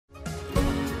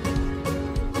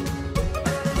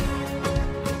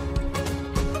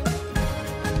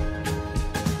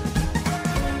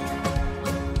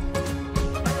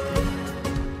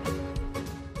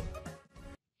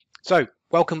So,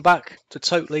 welcome back to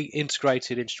Totally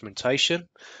Integrated Instrumentation.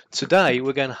 Today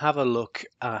we're going to have a look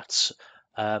at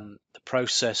the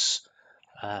process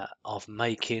of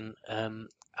making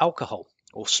alcohol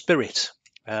or spirit,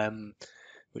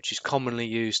 which is commonly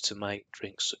used to make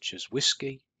drinks such as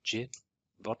whiskey, gin,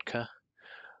 vodka.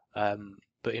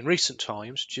 But in recent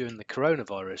times, during the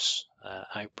coronavirus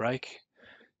outbreak,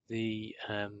 the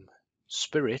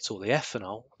spirit or the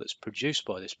ethanol that's produced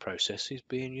by this process is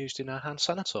being used in our hand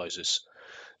sanitizers.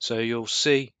 So you'll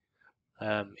see,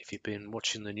 if you've been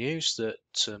watching the news,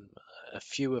 that a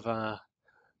few of our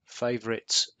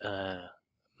favourite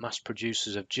mass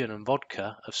producers of gin and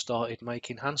vodka have started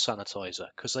making hand sanitizer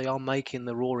because they are making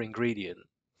the raw ingredient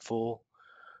for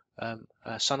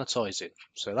sanitizing.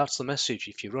 So that's the message.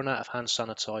 If you run out of hand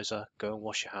sanitizer, go and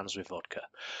wash your hands with vodka.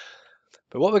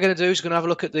 But what we're going to do is going to have a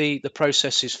look at the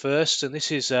processes first, and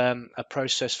this is a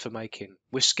process for making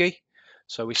whiskey.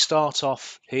 So we start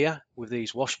off here with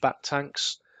these washback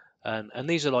tanks, and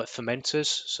these are like fermenters.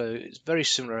 So it's very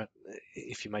similar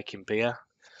if you're making beer.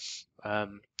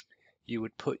 You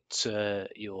would put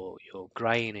your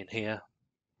grain in here,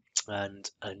 and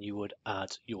you would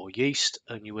add your yeast,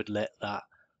 and you would let that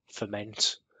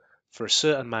ferment for a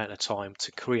certain amount of time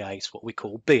to create what we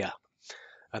call beer.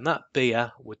 And that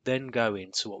beer would then go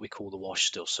into what we call the wash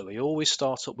still. So we always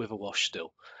start up with a wash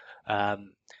still.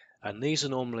 And these are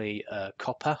normally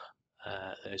copper.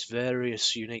 There's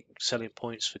various unique selling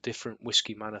points for different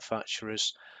whiskey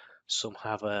manufacturers. Some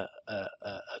have a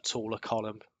taller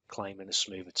column, claiming a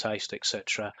smoother taste,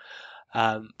 etc.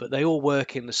 But they all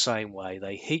work in the same way.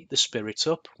 They heat the spirit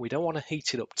up. We don't want to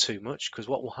heat it up too much, because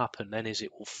what will happen then is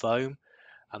it will foam,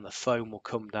 and the foam will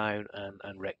come down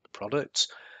and wreck the product.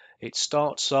 It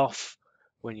starts off,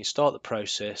 when you start the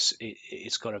process,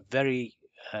 it's got a very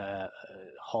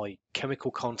high chemical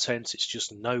content. It's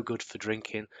just no good for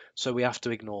drinking, so we have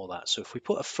to ignore that. So if we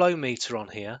put a flow meter on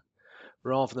here,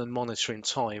 rather than monitoring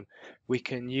time, we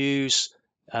can use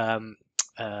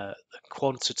the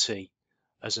quantity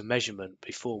as a measurement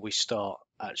before we start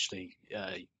actually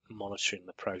monitoring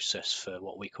the process for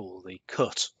what we call the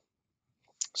cut.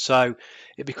 So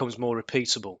it becomes more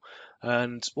repeatable.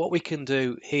 And what we can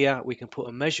do here, we can put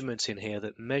a measurement in here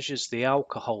that measures the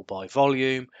alcohol by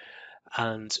volume,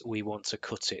 and we want to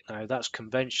cut it. Now that's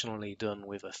conventionally done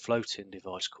with a floating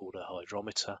device called a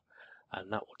hydrometer,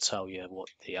 and that will tell you what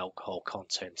the alcohol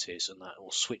content is, and that will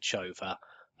switch over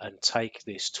and take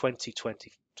this 20 to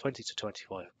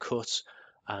 25 cut,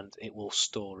 and it will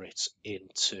store it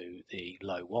into the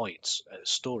low wines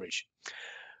storage.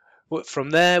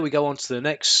 From there we go on to the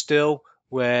next still,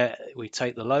 where we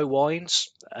take the low wines,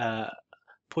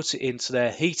 put it into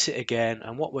there, heat it again,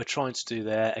 and what we're trying to do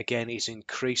there again is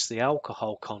increase the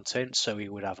alcohol content. So we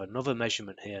would have another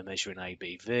measurement here measuring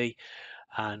ABV,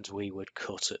 and we would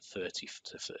cut at 30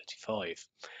 to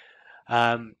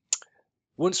 35.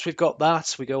 Once we've got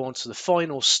that, we go on to the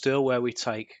final still, where we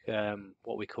take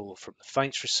what we call from the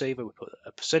faints receiver. We put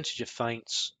a percentage of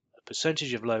faints, a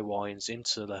percentage of low wines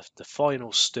into the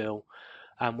final still,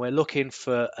 and we're looking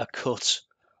for a cut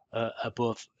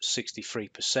above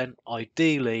 63%.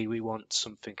 Ideally, we want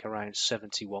something around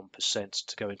 71%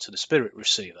 to go into the spirit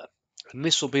receiver. And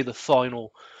this will be the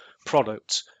final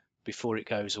product before it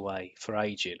goes away for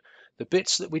aging. The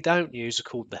bits that we don't use are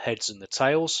called the heads and the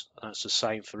tails. That's the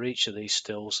same for each of these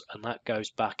stills, and that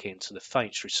goes back into the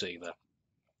faints receiver.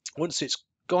 Once it's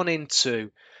gone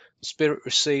into the spirit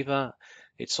receiver,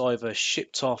 it's either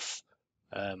shipped off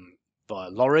by a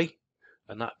lorry,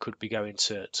 and that could be going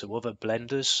to other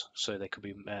blenders. So they could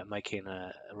be making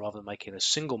rather than making a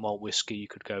single malt whiskey, you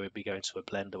could be going to a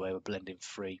blender where we're blending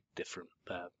 3 different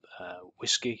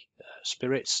whiskey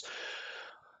spirits.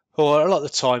 Or a lot of the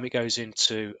time it goes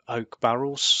into oak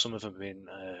barrels. Some of them in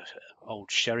old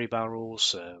sherry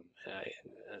barrels.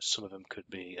 Some of them could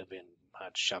have been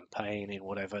had champagne in,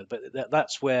 whatever. But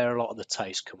that's where a lot of the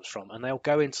taste comes from. And they'll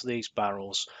go into these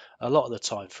barrels a lot of the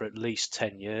time for at least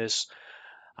 10 years.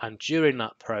 And during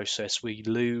that process, we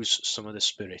lose some of the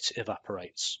spirit,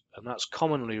 evaporates. And that's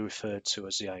commonly referred to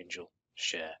as the angel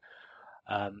share.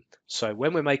 So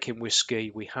when we're making whiskey,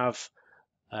 we have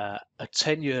a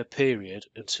 10-year period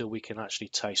until we can actually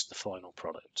taste the final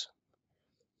product.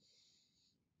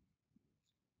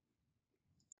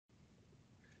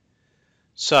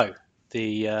 So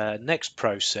the next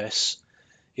process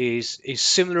is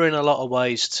similar in a lot of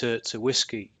ways to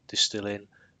whiskey distilling,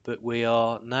 but we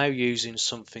are now using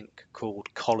something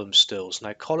called column stills.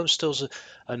 Now, column stills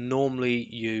are normally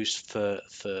used for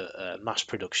mass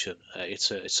production.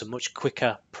 It's a much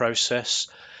quicker process.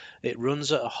 It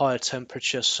runs at a higher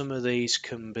temperature. Some of these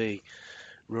can be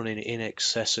running in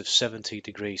excess of 70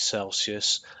 degrees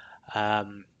Celsius,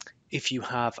 If you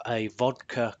have a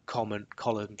vodka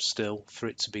column still, for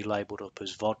it to be labelled up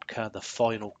as vodka, the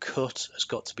final cut has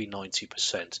got to be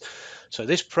 90%. So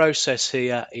this process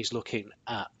here is looking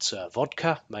at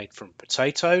vodka made from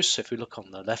potatoes. So if we look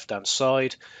on the left-hand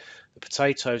side, the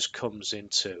potatoes comes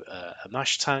into a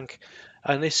mash tank,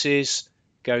 and this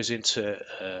goes into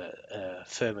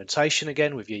fermentation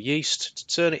again with your yeast to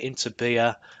turn it into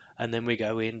beer, and then we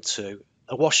go into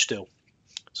a wash still.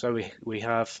 So we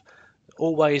have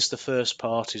always the first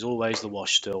part is always the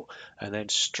wash still, and then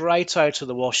straight out of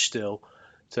the wash still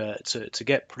to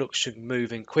get production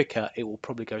moving quicker, it will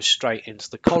probably go straight into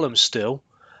the column still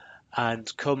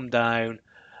and come down.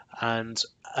 And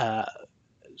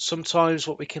sometimes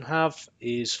what we can have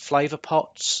is flavour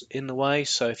pots in the way.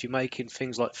 So if you're making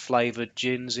things like flavoured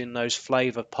gins in those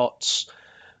flavour pots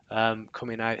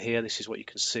coming out here, this is what you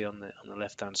can see on the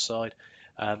left hand side.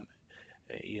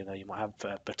 You might have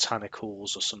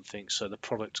botanicals or something, so the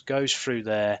product goes through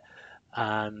there,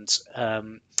 and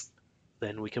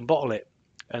then we can bottle it.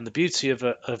 And the beauty of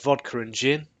a vodka and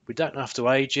gin, we don't have to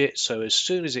age it, so as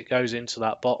soon as it goes into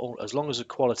that bottle, as long as the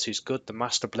quality is good, the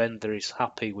master blender is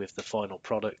happy with the final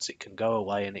product, it can go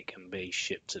away and it can be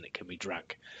shipped and it can be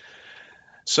drank.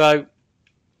 So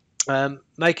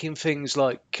making things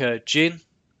like gin,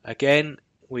 again,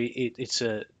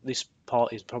 this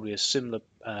part is probably a similar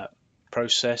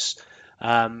process,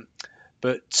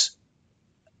 but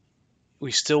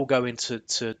we still go into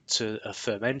a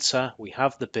fermenter. We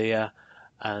have the beer,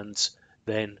 and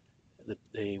then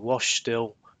the wash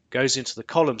still goes into the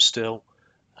column still,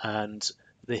 and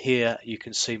here you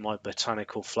can see my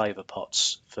botanical flavour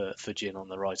pots for gin on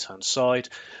the right hand side,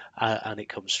 and it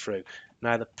comes through.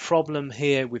 Now the problem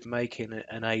here with making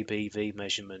an ABV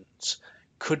measurement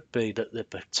could be that the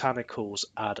botanicals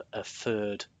add a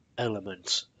third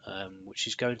element, which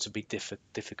is going to be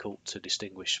difficult to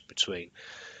distinguish between.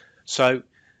 So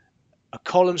a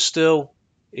column still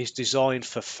is designed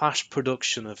for fast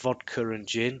production of vodka and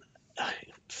gin.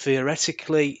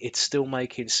 Theoretically, it's still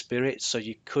making spirits, so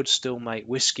you could still make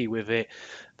whiskey with it.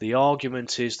 The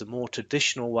argument is the more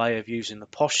traditional way of using the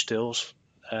pot stills,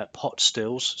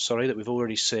 that we've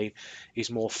already seen, is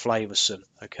more flavoursome.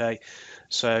 Okay,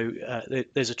 so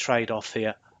there's a trade-off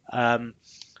here.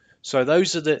 So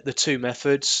those are the two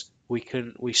methods.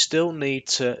 We still need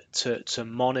to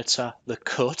monitor the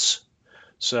cut.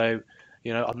 So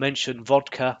I mentioned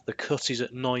vodka. The cut is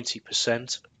at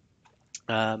 90%.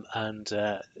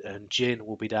 And gin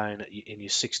will be down in your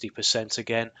 60%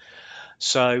 again.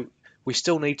 So we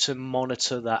still need to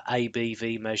monitor that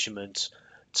ABV measurement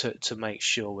to make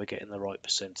sure we're getting the right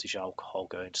percentage alcohol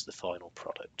going to the final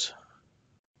product.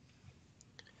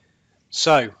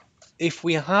 So if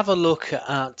we have a look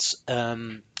at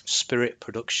spirit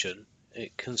production,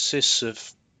 it consists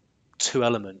of two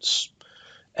elements: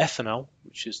 ethanol,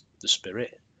 which is the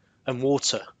spirit, and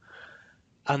water.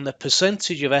 And the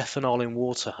percentage of ethanol in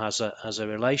water has a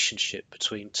relationship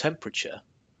between temperature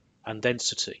and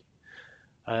density.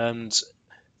 And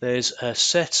there's a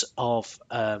set of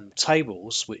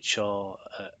tables which are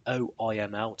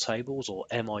OIML tables or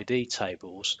MID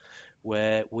tables,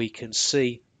 where we can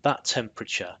see that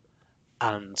temperature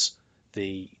and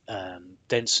the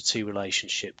density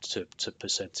relationship to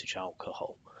percentage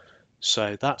alcohol.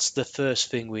 So that's the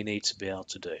first thing we need to be able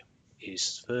to do.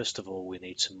 Is first of all we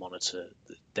need to monitor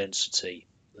the density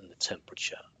and the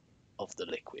temperature of the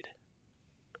liquid.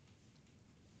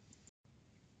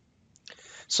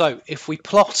 So if we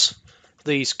plot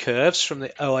these curves from the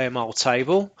OML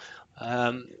table,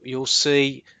 you'll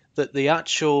see that the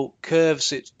actual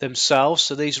curves themselves,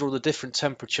 so these are all the different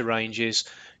temperature ranges,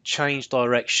 change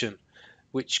direction,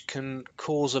 which can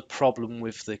cause a problem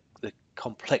with the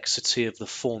complexity of the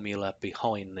formula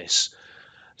behind this.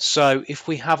 So if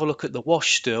we have a look at the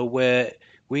wash still, where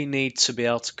we need to be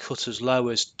able to cut as low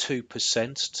as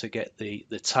 2% to get the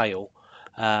tail,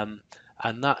 and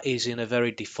that is in a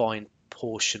very defined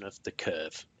portion of the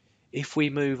curve. If we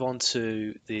move on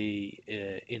to the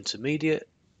intermediate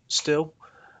still,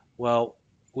 well,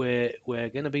 we're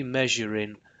going to be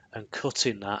measuring and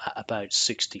cutting that at about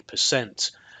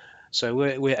 60%. So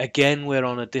we're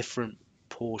on a different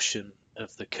portion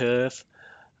of the curve.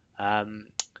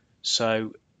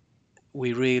 So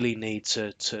we really need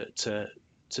to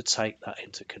take that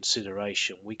into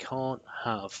consideration. We can't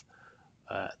have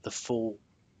the full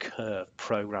curve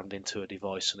programmed into a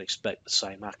device and expect the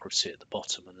same accuracy at the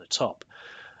bottom and the top.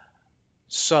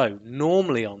 So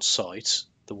normally on site,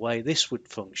 the way this would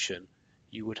function,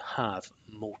 you would have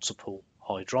multiple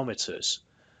hydrometers,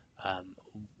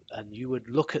 and you would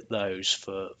look at those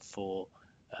for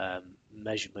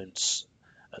measurements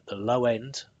at the low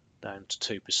end down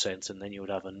to 2%, and then you would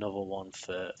have another one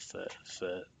for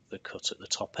the cut at the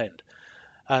top end.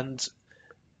 And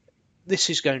this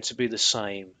is going to be the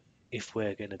same if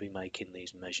we're going to be making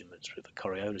these measurements with a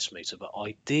Coriolis meter, but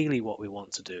ideally what we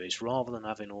want to do is, rather than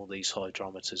having all these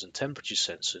hydrometers and temperature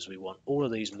sensors, we want all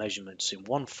of these measurements in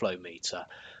one flow meter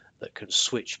that can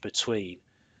switch between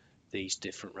these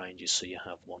different ranges, so you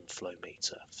have one flow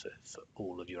meter for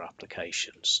all of your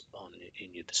applications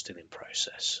in your distilling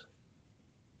process.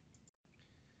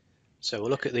 So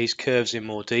we'll look at these curves in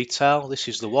more detail. This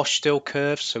is the wash still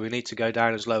curve, so we need to go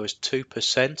down as low as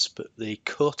 2%, but the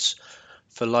cut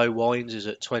for low wines is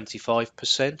at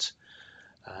 25%.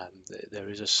 There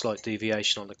is a slight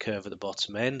deviation on the curve at the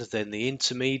bottom end. Then the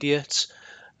intermediate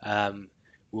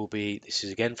will be, this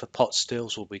is again for pot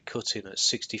stills, will be cut in at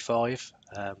 65,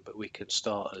 but we can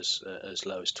start as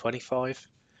low as 25.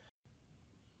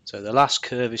 So the last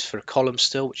curve is for a column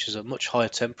still, which is a much higher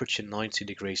temperature, 90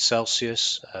 degrees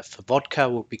Celsius. For vodka,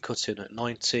 we'll be cutting at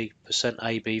 90%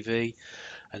 ABV,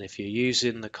 and if you're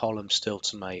using the column still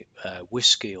to make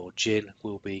whiskey or gin,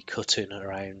 we'll be cutting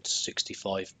around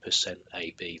 65%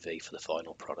 ABV for the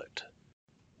final product.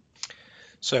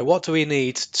 So what do we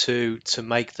need to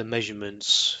make the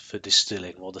measurements for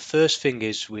distilling? Well, the first thing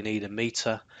is we need a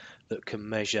meter that can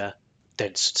measure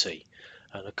density,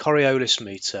 and a Coriolis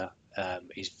meter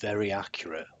is very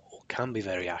accurate, or can be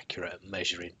very accurate at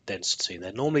measuring density.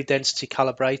 They're normally density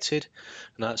calibrated,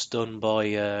 and that's done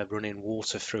by running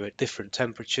water through at different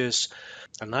temperatures,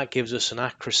 and that gives us an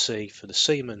accuracy for the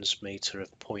Siemens meter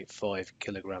of 0.5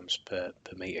 kilograms per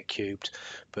meter cubed,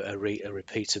 but a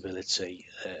repeatability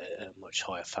a much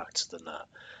higher factor than that.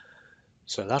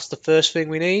 So that's the first thing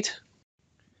we need.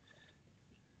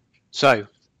 So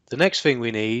the next thing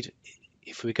we need,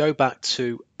 if we go back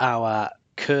to our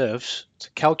curves to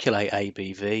calculate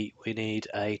ABV, we need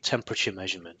a temperature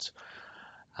measurement,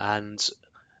 and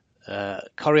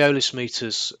Coriolis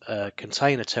meters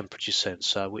contain a temperature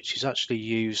sensor, which is actually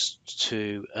used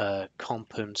to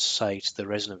compensate the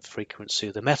resonant frequency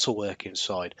of the metalwork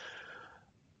inside,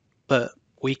 but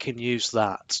we can use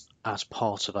that as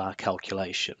part of our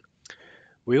calculation.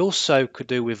 We also could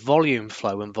do with volume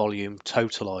flow and volume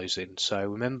totalizing. So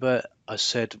remember I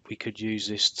said we could use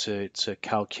this to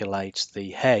calculate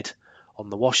the head on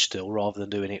the wash still rather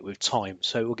than doing it with time.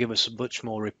 So it will give us a much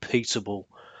more repeatable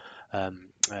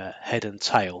head and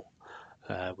tail,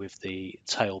 with the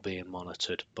tail being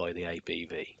monitored by the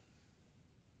ABV.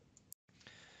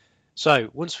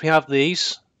 So once we have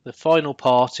these, the final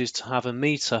part is to have a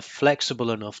meter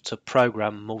flexible enough to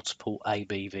program multiple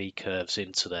ABV curves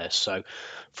into there. So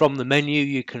from the menu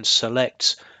you can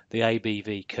select the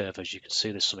ABV curve. As you can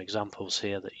see, there's some examples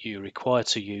here that you're required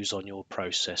to use on your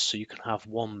process, so you can have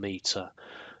 1 meter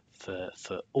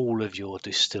for all of your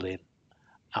distilling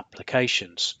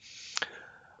applications.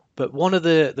 But one of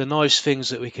the nice things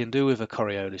that we can do with a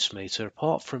Coriolis meter,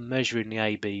 apart from measuring the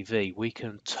ABV, we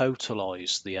can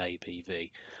totalize the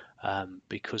ABV,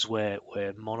 because we're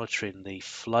monitoring the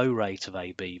flow rate of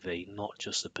ABV, not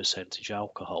just the percentage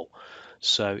alcohol.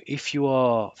 So if you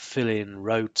are filling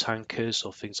road tankers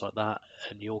or things like that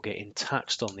and you're getting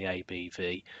taxed on the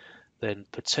ABV, then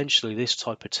potentially this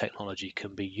type of technology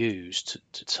can be used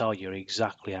to tell you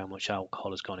exactly how much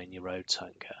alcohol has gone in your road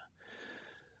tanker.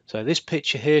 So this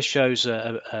picture here shows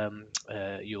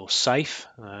your safe.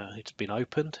 It's been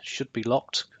opened, it should be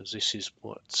locked because this is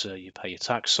what you pay your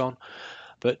tax on.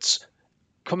 But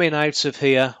coming out of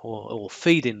here, or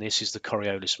feeding this, is the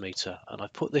Coriolis meter, and I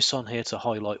put this on here to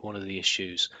highlight one of the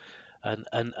issues, and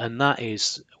that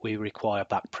is we require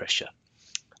back pressure.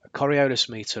 A Coriolis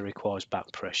meter requires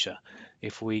back pressure.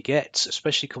 If we get,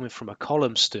 especially coming from a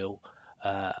column still,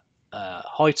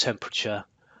 high temperature,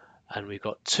 and we've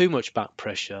got too much back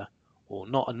pressure or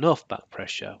not enough back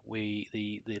pressure,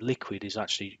 the liquid is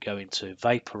actually going to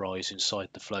vaporize inside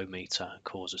the flow meter and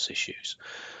cause us issues.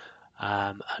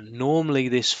 And normally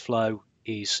this flow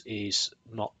is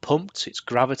not pumped, it's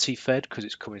gravity fed because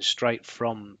it's coming straight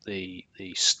from the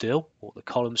still, or the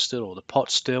column still, or the pot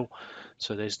still,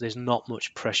 so there's not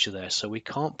much pressure there, so we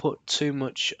can't put too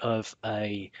much of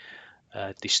a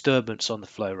disturbance on the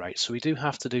flow rate. So we do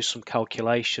have to do some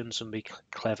calculations and be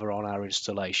clever on our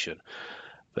installation.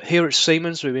 But here at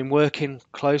Siemens, we've been working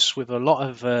close with a lot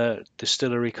of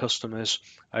distillery customers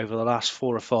over the last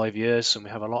 4 or 5 years, and we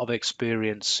have a lot of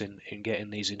experience in getting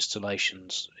these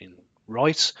installations in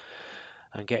right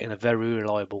and getting a very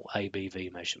reliable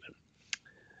ABV measurement.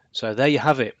 So there you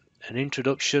have it, an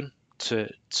introduction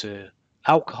to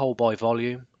alcohol by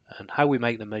volume and how we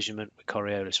make the measurement with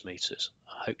Coriolis meters.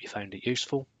 I hope you found it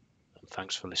useful, and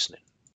thanks for listening.